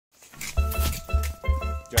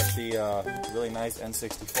Got the really nice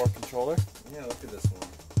N64 controller. Yeah, look at this one.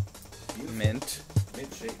 Beautiful. Mint.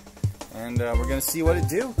 Mint shape. And we're gonna see what it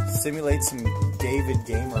do. Simulate some David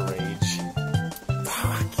Gamer rage.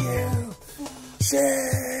 Fuck you!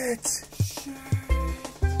 Shit!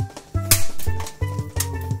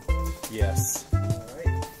 Yes.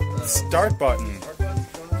 Alright. Start button. Start button's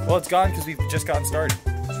gone. Well, it's gone because we've just gotten started.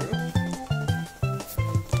 True.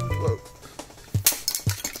 Whoa.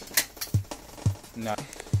 No.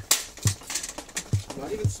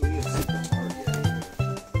 Not even swinging super hard yet.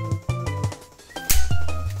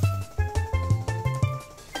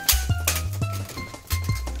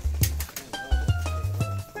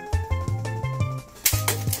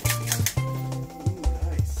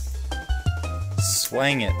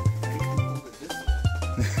 Swang it.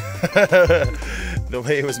 The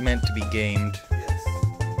way it was meant to be gamed. Yes.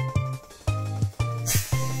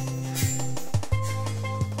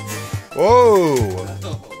 Whoa!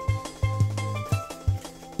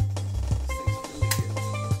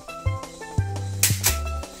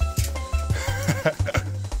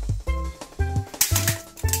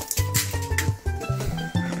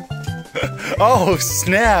 Oh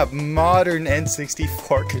snap! Modern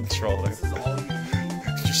N64 controller. This is all you need.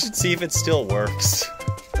 You should see if it still works.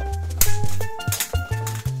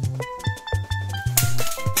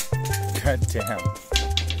 God damn.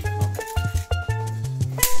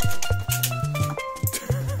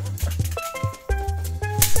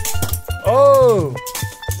 Oh!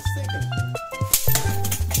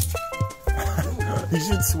 You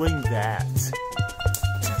should swing that.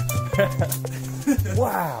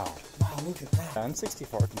 Wow. Wow, look at that.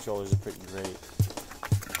 N64 controllers are pretty great.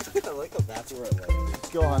 I like how that's where I like it. Let's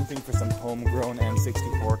go hunting for some homegrown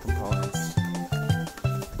N64 components.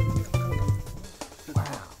 Wow.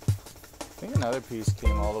 I think another piece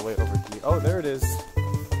came all the way over here. Oh, there it is.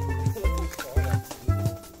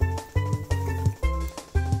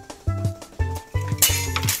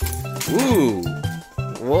 Ooh!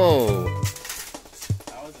 Whoa!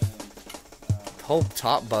 Whole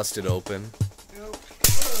top busted open.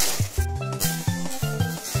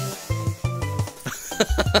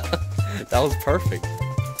 That was perfect.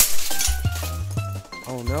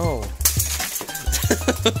 Oh no.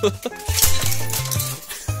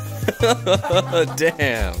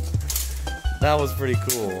 Damn. That was pretty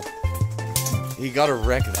cool. You gotta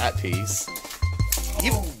wreck that piece.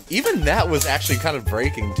 Even that was actually kind of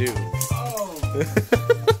breaking too.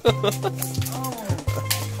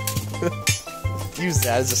 Use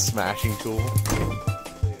that as a smashing tool.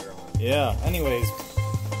 Yeah, anyways.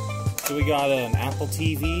 So we got an Apple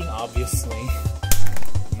TV, obviously.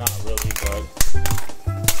 Not really good.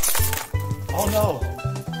 Oh no!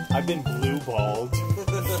 I've been blue-balled.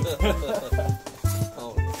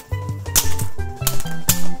 Oh.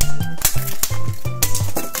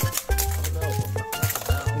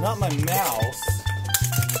 Not my mouse.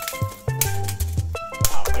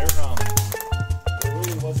 Wow, there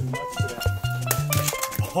really wasn't much to that.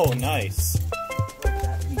 Oh, nice.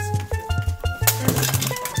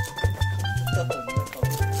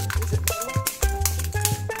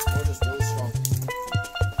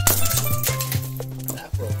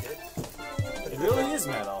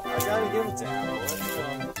 Metal. I gotta give it to Apple.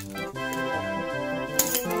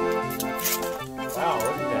 Wow,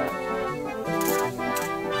 look at that.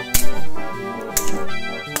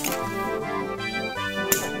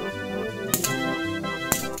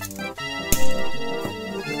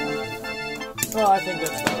 Well, I think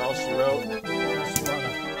that's not all she wrote.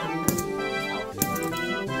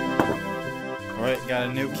 Alright, got a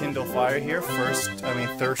new Kindle Fire here.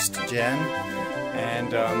 Thirst Gen.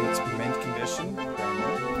 And it's mint condition.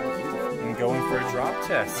 And going for a drop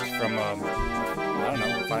test from, I don't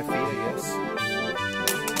know, 5 feet, I guess.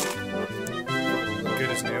 Good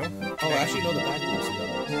as new. Oh, actually, no, the back looks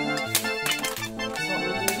better.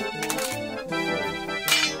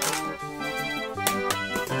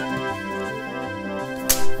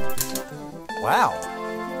 Wow.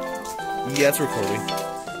 Yeah, it's recording.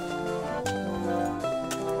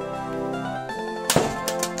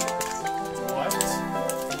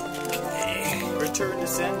 Return to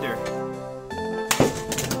sender.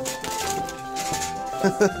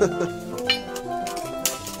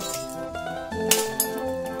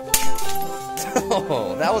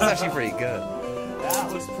 Oh, that was actually pretty good.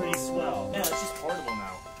 That was pretty swell. Yeah, it's just portable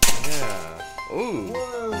now. Yeah. Ooh.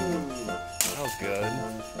 Whoa. That was good.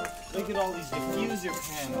 Look at all these diffuser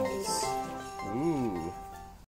panels. Ooh.